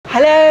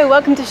Hello,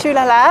 welcome to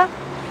Choulala.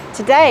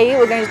 Today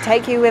we're going to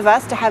take you with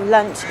us to have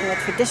lunch in the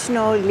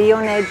traditional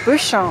Lyonnais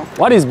Bouchon.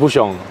 What is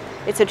Bouchon?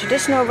 It's a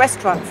traditional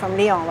restaurant from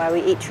Lyon where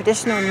we eat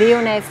traditional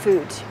Lyonnais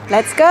food.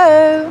 Let's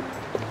go!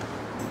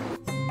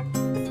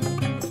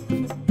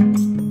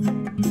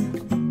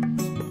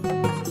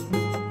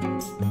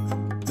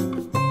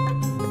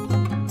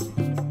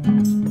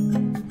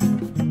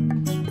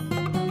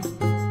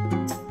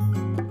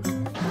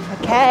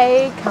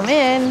 Okay, come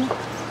in.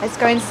 Let's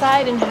go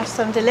inside and have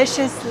some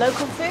delicious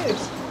local food.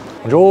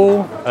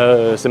 Bonjour,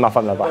 c'est ma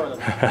femme là-bas.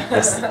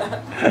 Yes.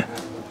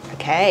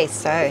 Okay,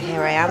 so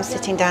here I am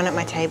sitting down at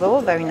my table,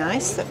 very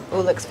nice. It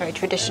all looks very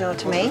traditional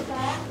to me.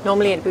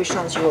 Normally at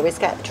Bouchons you always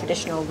get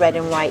traditional red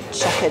and white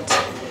checkered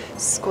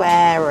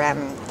square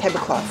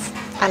tablecloth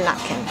and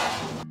napkin.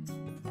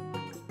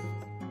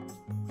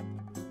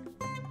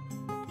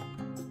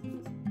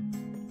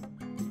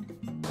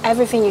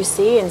 Everything you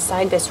see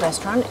inside this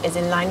restaurant is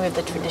in line with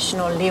the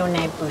traditional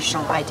Lyonnais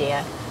Bouchon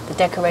idea. The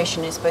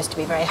decoration is supposed to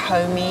be very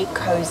homey,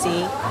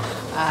 cozy.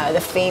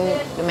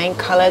 The main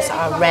colors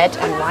are red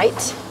and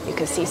white. You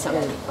can see some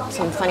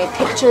funny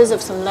pictures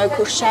of some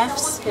local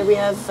chefs. Here we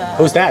have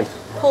Who's that?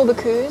 Paul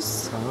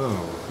Bocuse, Oh.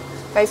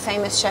 very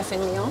famous chef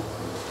in Lyon.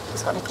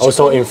 He's got a chicken.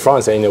 Also in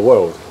France and in the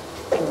world.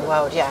 In the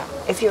world, yeah.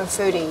 If you're a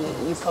foodie,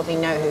 you probably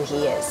know who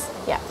he is.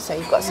 Yeah, so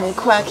you've got some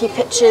quirky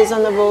pictures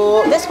on the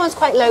wall. This one's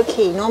quite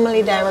low-key.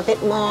 Normally they're a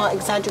bit more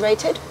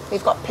exaggerated.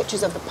 We've got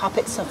pictures of the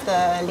puppets of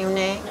the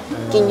Lyonnais,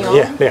 Guignon.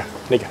 Yeah, there.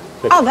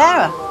 Oh,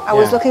 there. I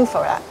was Yeah. looking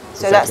for that.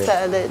 So Exactly.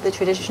 that's the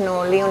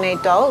traditional Lyonnais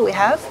doll we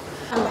have.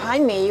 And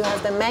behind me you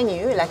have the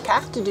menu, la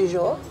carte du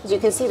jour. As you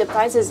can see, the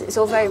prices, it's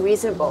all very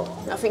reasonable,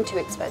 nothing too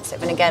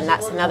expensive. And again,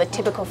 that's another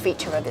typical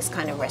feature of this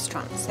kind of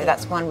restaurant. So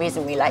that's one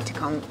reason we like to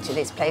come to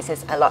these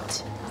places a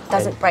lot.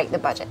 Doesn't break the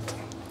budget.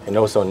 And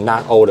also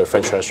not all the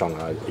French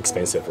restaurants are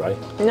expensive, right?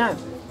 No.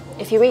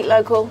 If you eat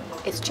local,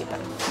 it's cheaper.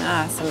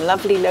 Ah, some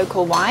lovely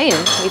local wine.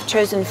 We've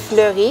chosen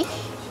Fleury.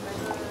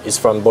 It's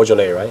from Bouchon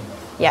Lyonnais, right?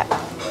 Yeah,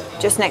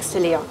 just next to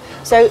Lyon.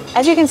 So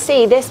as you can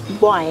see, this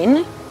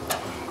wine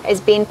is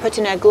being put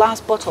in a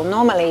glass bottle.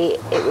 Normally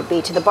it would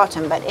be to the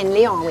bottom, but in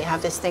Lyon we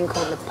have this thing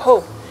called the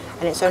pot,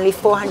 and it's only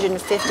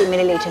 450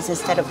 milliliters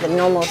instead of the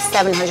normal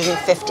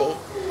 750.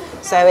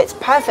 So it's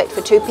perfect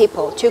for two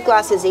people, 2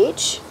 glasses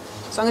each,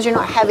 as long as you're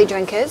not heavy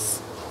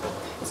drinkers.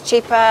 It's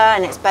cheaper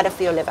and it's better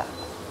for your liver.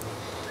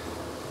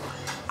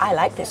 I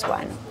like this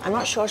wine. I'm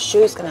not sure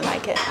Chou's gonna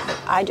like it, but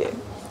I do.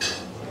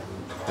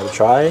 Have you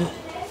tried?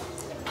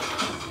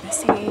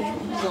 Merci.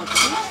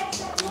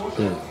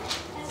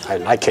 I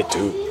like it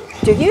too.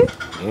 Do you?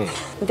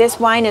 This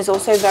wine is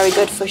also very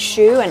good for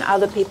Chou and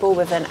other people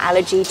with an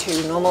allergy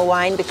to normal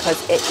wine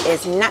because it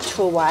is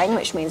natural wine,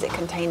 which means it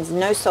contains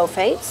no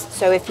sulfates.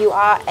 So if you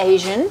are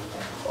Asian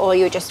or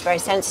you're just very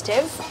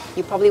sensitive,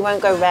 you probably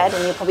won't go red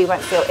and you probably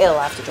won't feel ill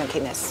after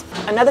drinking this.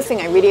 Another thing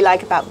I really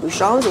like about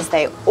Bouchons is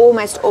they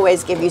almost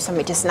always give you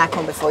something to snack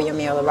on before your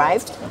meal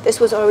arrived. This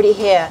was already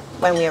here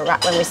when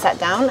we sat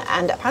down,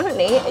 and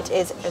apparently it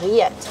is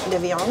rillettes de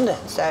viande,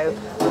 so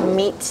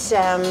meat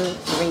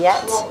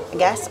rillettes, I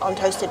guess, on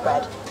toasted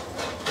bread.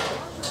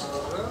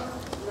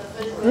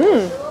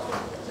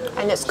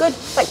 And it's good.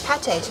 It's like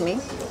pate to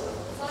me.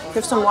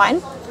 With some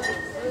wine.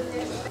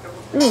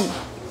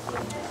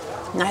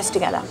 Nice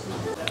together.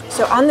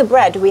 So on the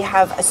bread we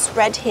have a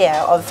spread here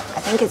of,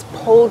 I think it's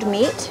pulled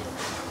meat,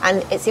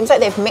 and it seems like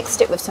they've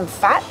mixed it with some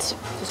fat. So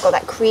it's got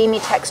that creamy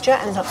texture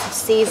and lots of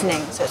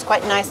seasoning, so it's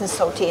quite nice and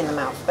salty in the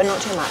mouth, but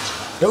not too much.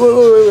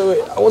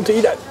 Wait, I want to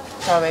eat that.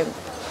 Sorry,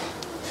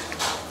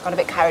 got a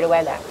bit carried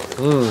away there.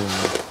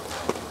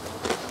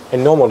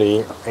 And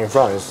normally in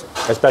France,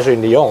 especially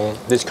in Lyon,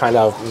 this kind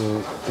of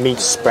meat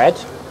spread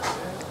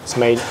is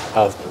made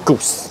of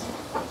goose.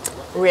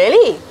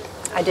 Really?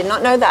 I did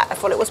not know that. I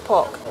thought it was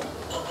pork.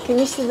 Can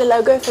you see the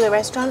logo for the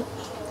restaurant?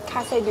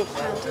 Café du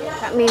Peintre.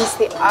 That means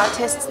the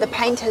artist's, the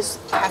painter's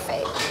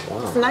cafe.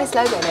 Wow. It's a nice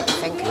logo, don't you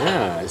think?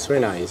 Yeah, it's very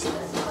nice.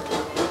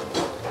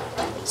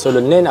 So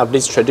the name of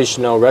this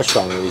traditional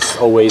restaurant is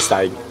always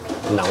like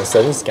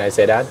nonsense, can I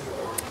say that?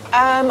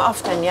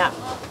 Often, yeah.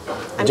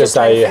 Just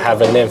like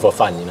have a name for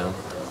fun, you know?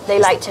 They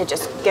like to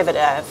just give it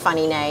a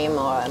funny name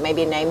or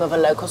maybe a name of a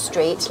local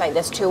street. Like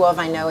there's 2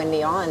 I know in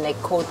Lyon, and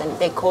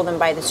they call them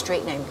by the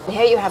street name. And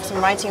here you have some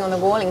writing on the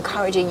wall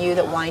encouraging you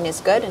that wine is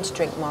good and to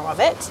drink more of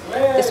it.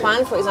 This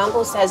one, for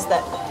example, says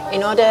that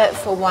in order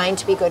for wine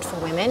to be good for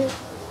women,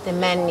 the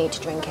men need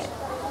to drink it.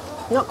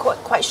 I'm not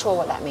quite sure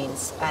what that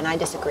means, and I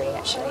disagree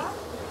actually.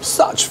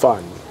 Such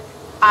fun.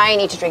 I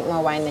need to drink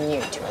more wine than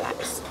you to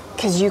relax.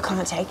 Because you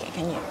can't take it,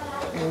 can you?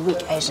 You're a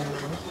weak Asian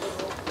man.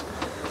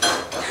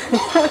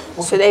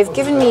 So they've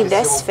given me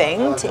this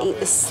thing to eat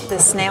the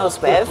snails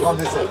with.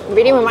 It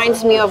really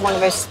reminds me of one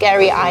of those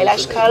scary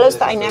eyelash curlers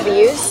that I never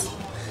use.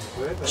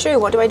 Chou,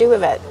 what do I do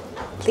with it?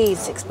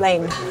 Please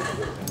explain.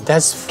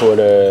 That's for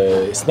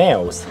the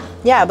snails.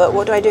 Yeah, but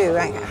what do I do?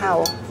 Like,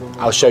 how?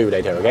 I'll show you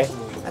later, okay?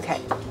 Okay.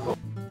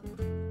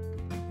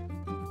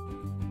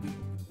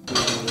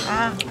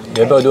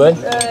 You able to do it?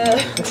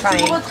 I'm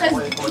trying.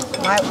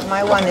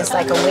 My one is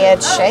like a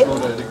weird shape.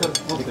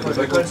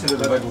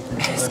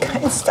 It's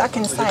getting stuck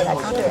inside. I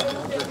can't do it.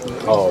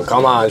 Oh,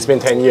 come on. It's been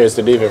 10 years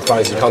to live in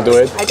France. You can't do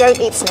it? I don't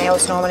eat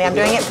snails normally. I'm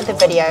doing it for the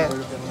video.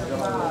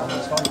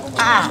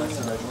 Ah.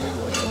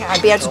 Yeah,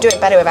 I'd be able to do it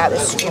better without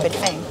this stupid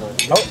thing.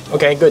 Oh,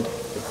 okay, good.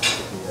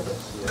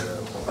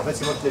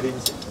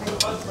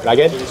 Like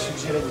it?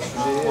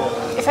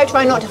 If I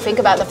try not to think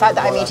about the fact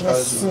that I'm eating a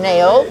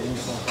snail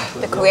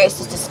that creates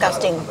this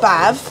disgusting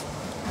bave,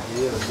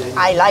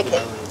 I like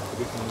it.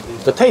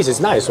 The taste is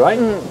nice, right?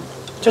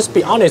 Just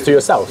be honest to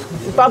yourself.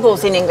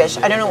 Bubbles in English.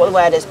 I don't know what the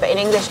word is, but in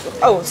English,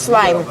 oh,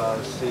 slime.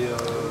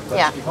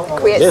 Yeah,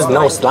 creates There's slime.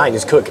 no slime,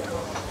 it's cooked.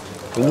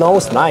 No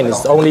slime,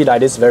 it's only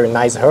like this very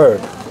nice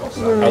herb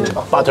and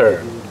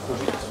butter.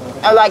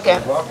 I like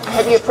it. I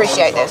hope you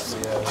appreciate this.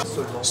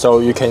 So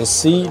you can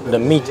see the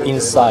meat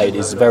inside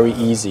is very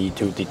easy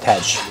to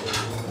detach.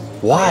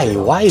 Why?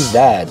 Why is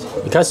that?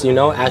 Because you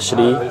know,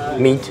 actually,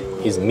 meat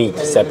is meat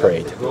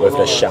separate with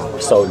the shell.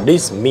 So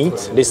this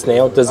meat, this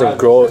snail doesn't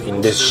grow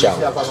in this shell.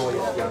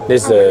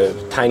 This is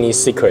a tiny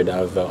secret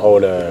of all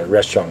the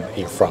restaurant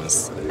in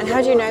France. And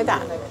how do you know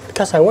that?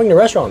 Because I work in the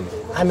restaurant.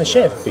 I'm a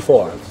chef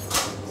before.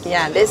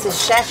 Yeah, this is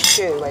Chef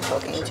Chou we're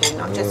talking to,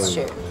 not just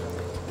Chou.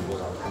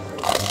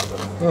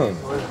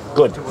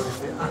 Good.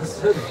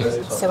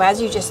 So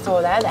as you just saw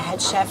there, the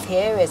head chef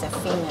here is a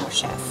female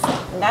chef.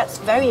 And that's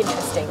very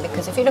interesting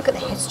because if you look at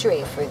the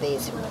history through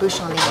these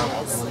Bouchon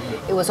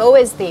Lyonnais, it was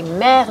always the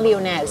Mères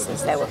Lyonnaises,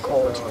 as they were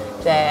called,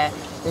 the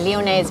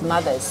Lyonnais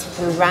mothers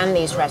who ran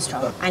these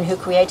restaurants and who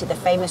created the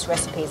famous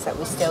recipes that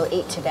we still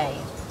eat today.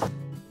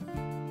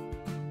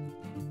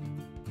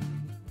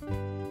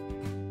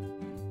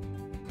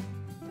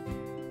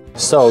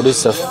 So this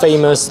is a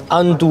famous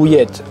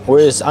andouillette.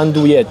 Where is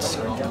andouillette?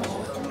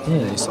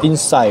 It's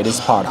inside this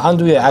part.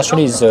 Andouillette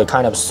actually is a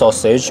kind of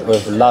sausage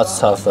with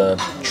lots of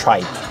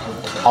tripe,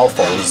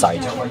 offal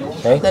inside.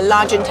 Okay? The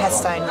large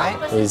intestine, right?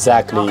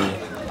 Exactly.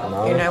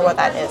 You know what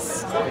that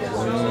is.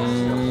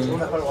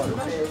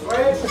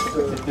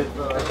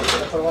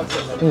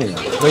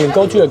 When you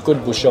go to a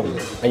good bouchon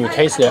and you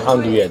taste the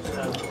andouillette,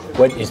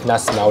 when it's not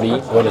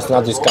smelly, when it's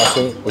not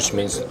disgusting, which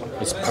means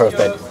it's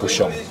perfect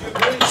bouchon.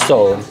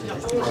 So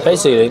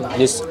basically,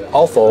 this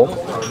offal,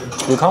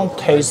 you can't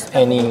taste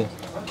any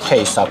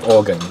taste of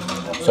organ,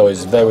 so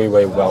it's very,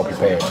 very well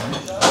prepared.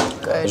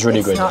 Good. It's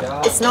really good.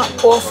 It's not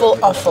awful.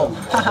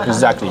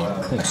 Exactly.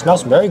 It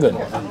smells very good.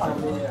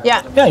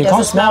 Yeah. Yeah, you doesn't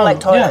can't smell like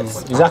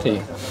toilets. Yeah,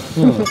 exactly.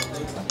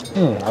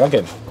 I like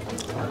it.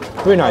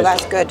 Very nice. Oh,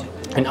 that's good.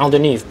 And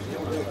underneath,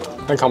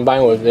 and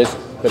combined with this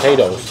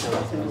potatoes.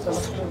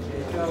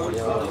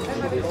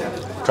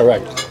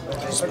 Correct.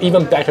 It's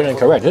even better than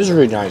correct. This is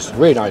really nice.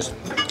 Really nice.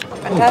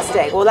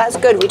 Fantastic. Well, that's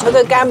good. We took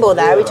a gamble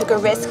there. We took a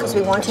risk because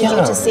we wanted you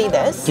to see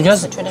this.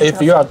 Because if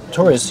you are a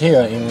tourist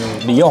here in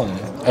Lyon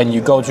and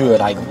you go to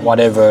like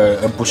whatever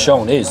a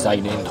bouchon is, like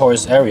in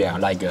tourist area,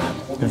 like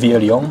Via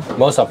Lyon,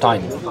 most of the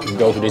time you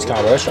go to this kind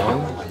of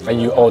restaurant and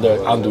you order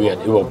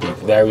andouillette, it will be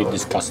very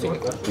disgusting.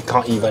 You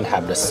can't even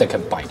have the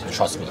second bite,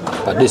 trust me.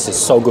 But this is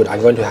so good.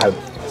 I'm going to have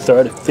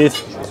third,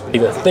 fifth,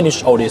 even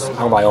finish all this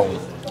on my own.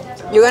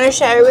 You're going to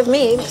share it with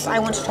me because I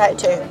want to try it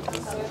too.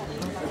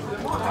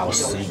 I'll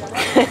see.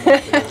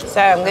 So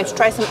I'm going to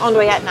try some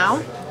andouillette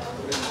now.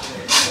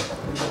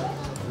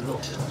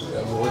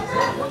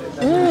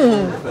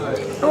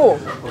 Oh,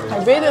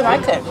 I really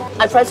like it.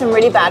 I've tried some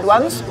really bad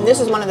ones. This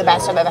is one of the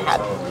best I've ever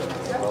had.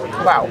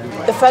 Wow.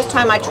 The first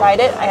time I tried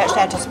it, I actually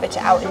had to spit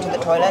it out into the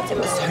toilet. It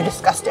was so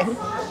disgusting.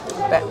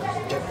 But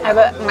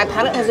either my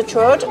palate has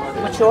matured,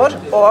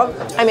 or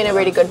I'm in a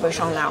really good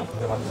bouchon now.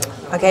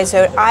 Okay,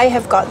 so I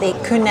have got the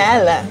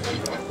quenelle,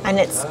 and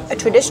it's a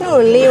traditional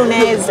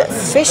Lyonnaise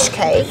fish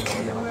cake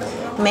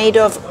made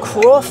of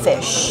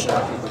crawfish.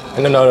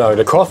 No,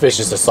 the crawfish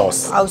is the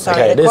sauce. Oh,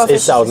 sorry. Okay, the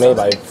this is made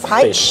by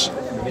pike? fish.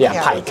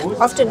 Yeah, pike.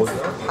 Often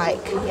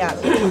pike, yeah.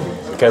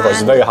 Okay, but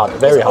it's very hot,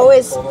 very hot.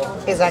 Always,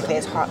 exactly,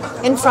 it's hot.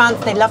 In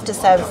France, they love to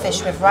serve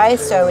fish with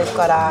rice, so we've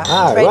got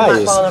our trademark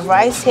rice. bowl of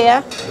rice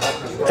here.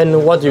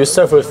 And what do you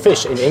serve with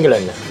fish in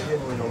England?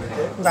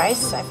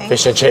 Rice, I think.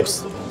 Fish and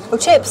chips. Oh,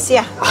 chips,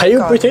 yeah. Are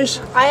you British?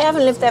 I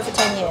haven't lived there for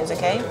 10 years,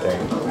 okay? Okay.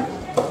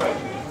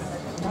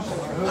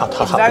 Hot,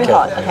 It's very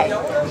hot, okay.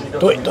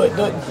 Do it.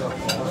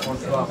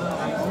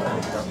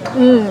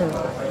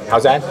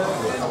 How's that?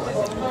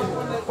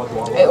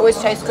 It always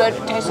tastes good.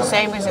 It tastes the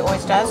same as it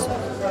always does.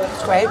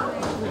 It's great.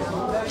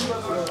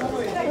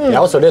 Yeah,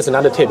 also, there's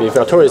another tip. If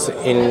you're a tourist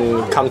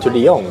come to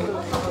Lyon,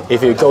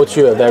 if you go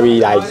to a very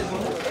like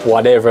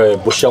whatever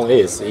bouchon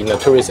is in a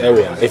tourist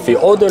area, if you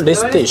order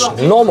this dish,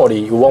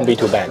 normally it won't be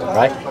too bad,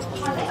 right?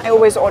 I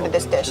always order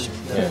this dish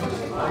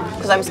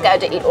because I'm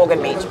scared to eat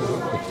organ meat.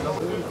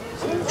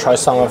 Try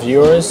some of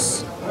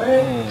yours.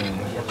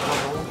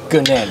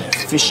 Quenelle,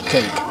 fish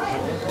cake,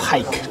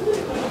 pike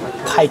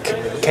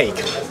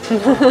cake.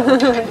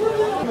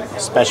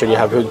 Especially you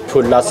have to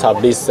put lots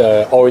of this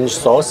orange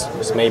sauce.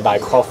 It's made by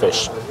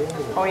crawfish.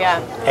 Oh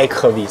yeah.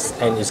 Écrevisse,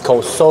 and it's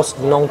called sauce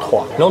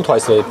Nantois. Nantois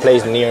is a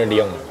place near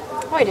Lyon.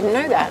 Oh, I didn't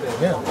know that.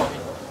 Yeah.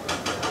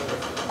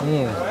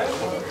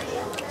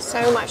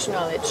 So much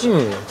knowledge.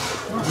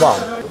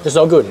 Wow, it's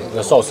so good.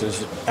 The sauce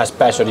is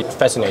especially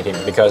fascinating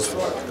because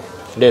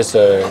there's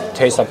a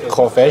taste of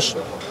crawfish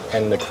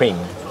and the cream.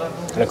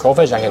 And the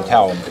crawfish, I can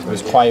tell,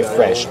 is quite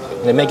fresh.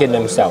 They make it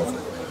themselves.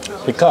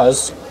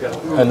 Because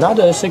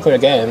another secret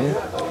again,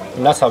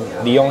 lots of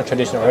Lyon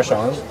traditional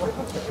restaurants,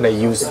 they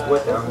use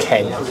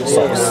canned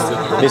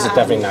sauce. This is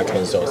definitely not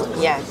canned sauce.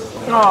 Yeah.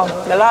 Oh,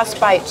 the last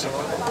bite.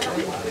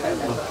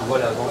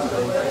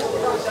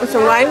 With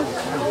some wine.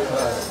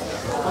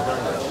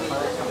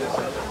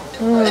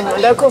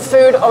 Local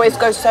food always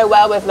goes so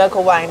well with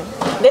local wine.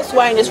 This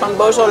wine is from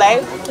Bouchon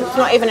Lyonnais. It's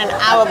not even an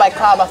hour by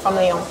car from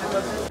Lyon.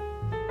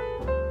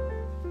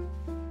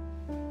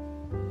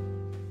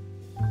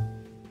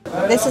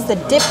 This is the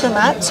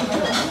diplomat.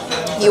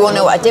 You all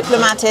know what a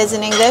diplomat is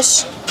in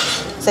English.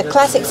 It's a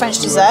classic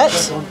French dessert.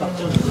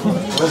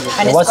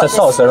 And what's the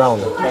sauce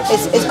around?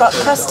 It's got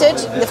custard.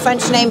 The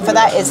French name for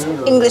that is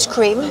English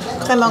cream,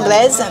 crème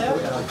anglaise.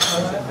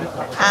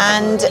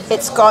 And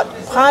it's got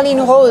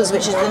praline rose,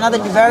 which is another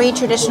very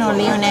traditional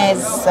Lyonnais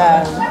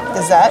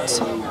dessert.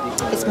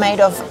 It's made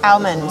of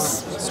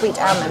almonds, sweet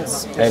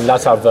almonds. And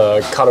lots of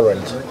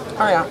colorant.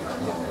 Oh yeah.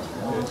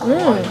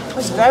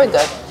 It's very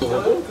good.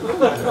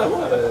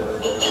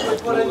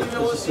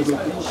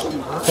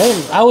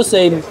 And I would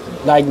say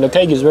like the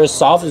cake is very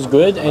soft, it's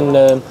good, and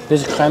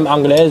this crème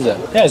anglaise,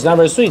 yeah, it's not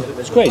very sweet.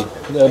 It's great.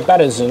 The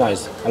balance is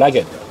nice. I like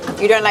it.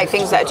 You don't like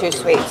things that are too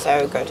sweet,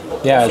 so good.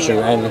 Yeah, true.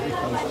 And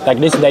like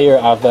this layer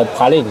of the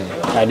praline,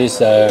 like this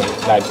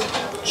like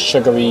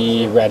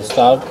sugary red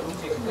stuff.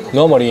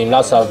 Normally in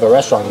lots of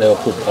restaurants they'll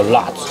put a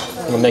lot.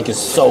 It'll make it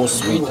so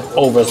sweet,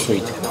 over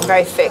sweet.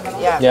 Very thick,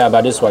 yeah. Yeah,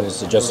 but this one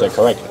is just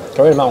correct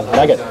amount. I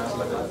like it.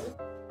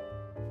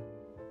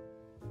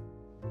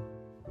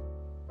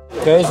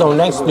 Okay, so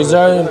next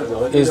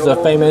dessert is the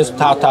famous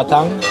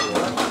tartatang.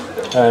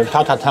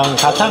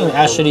 Tartatang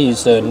actually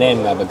is the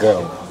name of a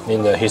girl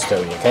in the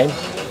history, okay?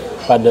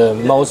 But the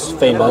most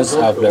famous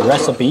of the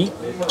recipe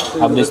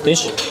of this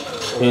dish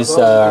is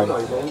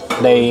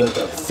they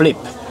flip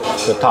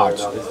the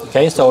tart.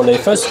 Okay, so they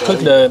first cook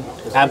the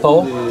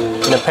apple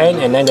in the pan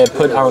and then they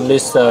put on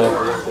this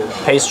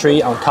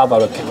pastry on top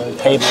of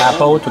the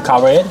apple to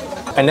cover it.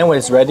 And then when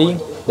it's ready,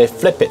 they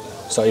flip it.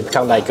 So it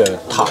becomes like a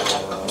tart.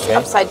 Okay?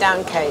 Upside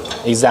down cake.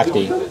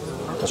 Exactly.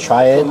 Let's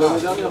try it.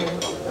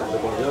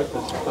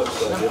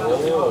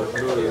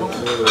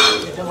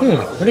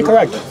 Really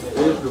correct.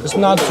 It's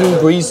not too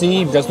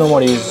greasy because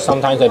normally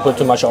sometimes they put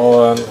too much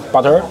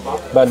butter,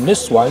 but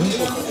this one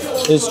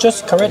is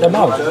just correct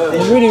amount.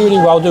 It's really, really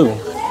well done.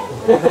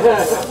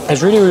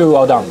 It's really, really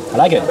well done. I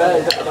like it.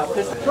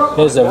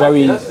 There's a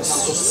very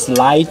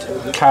slight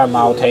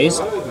caramel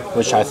taste,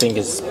 which I think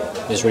is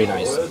really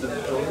nice.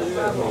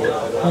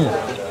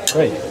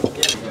 Great.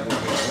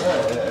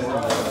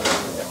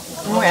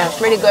 Oh yeah,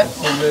 it's really good.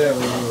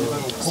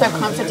 So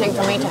comforting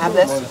for me to have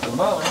this.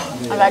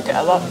 I like it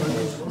a lot.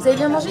 Vous avez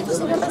bien mangé, tout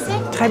s'est bien passé?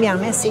 Très bien,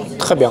 merci.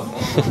 Très bien.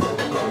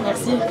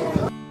 Merci.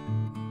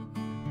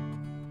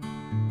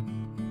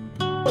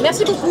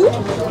 Merci beaucoup.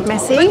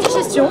 Merci. Bonne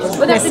digestion.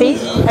 Bon Merci.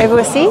 appétit. Et vous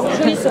aussi?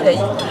 Joli soleil.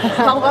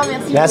 Au revoir,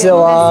 merci. Merci, au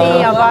revoir.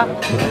 Merci, au revoir.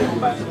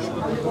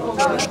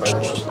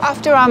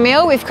 After our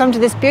meal, we've come to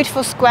this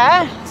beautiful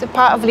square. It's a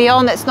part of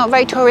Lyon that's not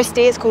very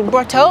touristy. It's called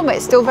Brotteaux, but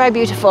it's still very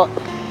beautiful.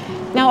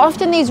 Now,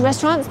 often these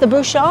restaurants, the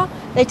Bouchon,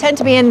 they tend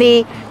to be in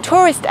the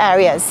tourist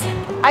areas.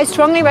 I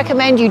strongly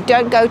recommend you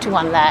don't go to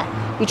one there.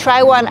 You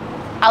try one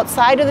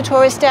outside of the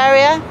tourist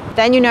area,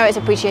 then you know it's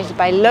appreciated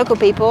by local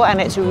people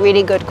and it's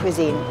really good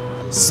cuisine.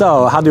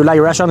 So, how do you like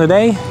your restaurant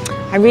today?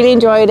 I really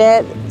enjoyed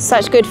it.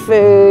 Such good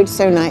food,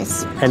 so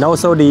nice. And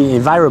also the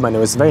environment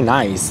was very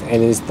nice,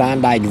 and it's not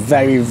like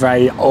very,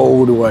 very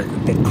old or a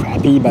bit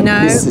crappy, but No.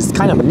 this is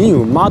kind of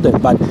new,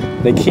 modern, but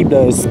they keep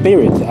the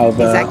spirit of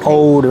Exactly.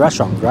 old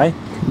restaurant, right?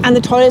 And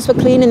the toilets were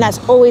clean, and that's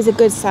always a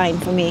good sign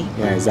for me.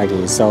 Yeah,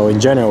 exactly. So in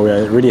general,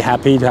 we're really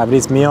happy to have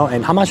this meal.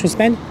 And how much we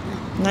spent?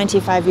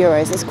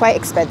 €95. It's quite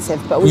expensive,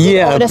 but we did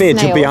Yeah, order a bit,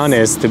 to be snails.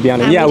 honest. And Yeah,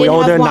 we we didn't have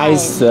ordered wine.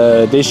 nice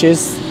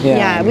dishes.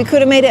 Yeah, we could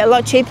have made it a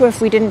lot cheaper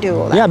if we didn't do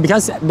all that. Yeah,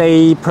 because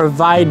they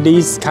provide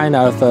this kind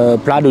of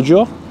plat du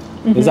jour.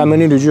 It's a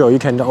menu du jour. You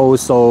can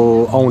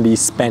also only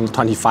spend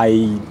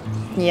 25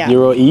 Yeah.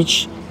 euro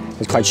each.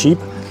 It's quite cheap.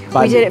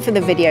 But We did it for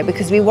the video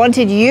because we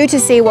wanted you to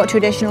see what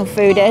traditional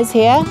food is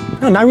here.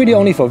 no, not really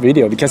only for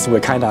video, because we're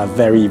kind of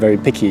very, very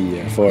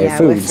picky for Yeah,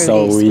 food. we're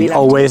So foodies. we We love to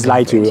always eat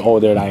like to food.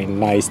 order like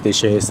nice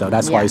dishes. So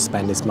that's why Yeah. we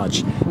spend this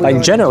much. Like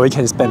in general, we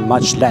can spend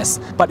much less.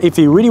 But if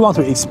you really want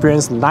to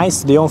experience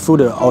nice Lyon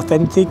food,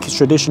 authentic,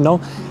 traditional,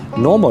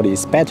 normally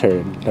it's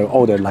better to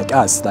order like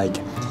us.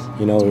 Like,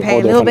 you know, Pay a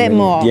order little from the bit menu.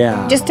 more.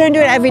 Yeah. Just don't do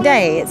it every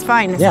day. It's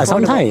fine. It's yeah,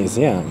 affordable. sometimes,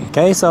 yeah.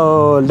 Okay,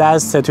 so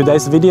that's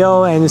today's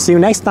video and see you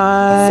next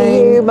time.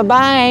 See you.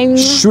 Bye-bye.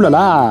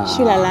 Choulala.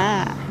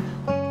 Choulala.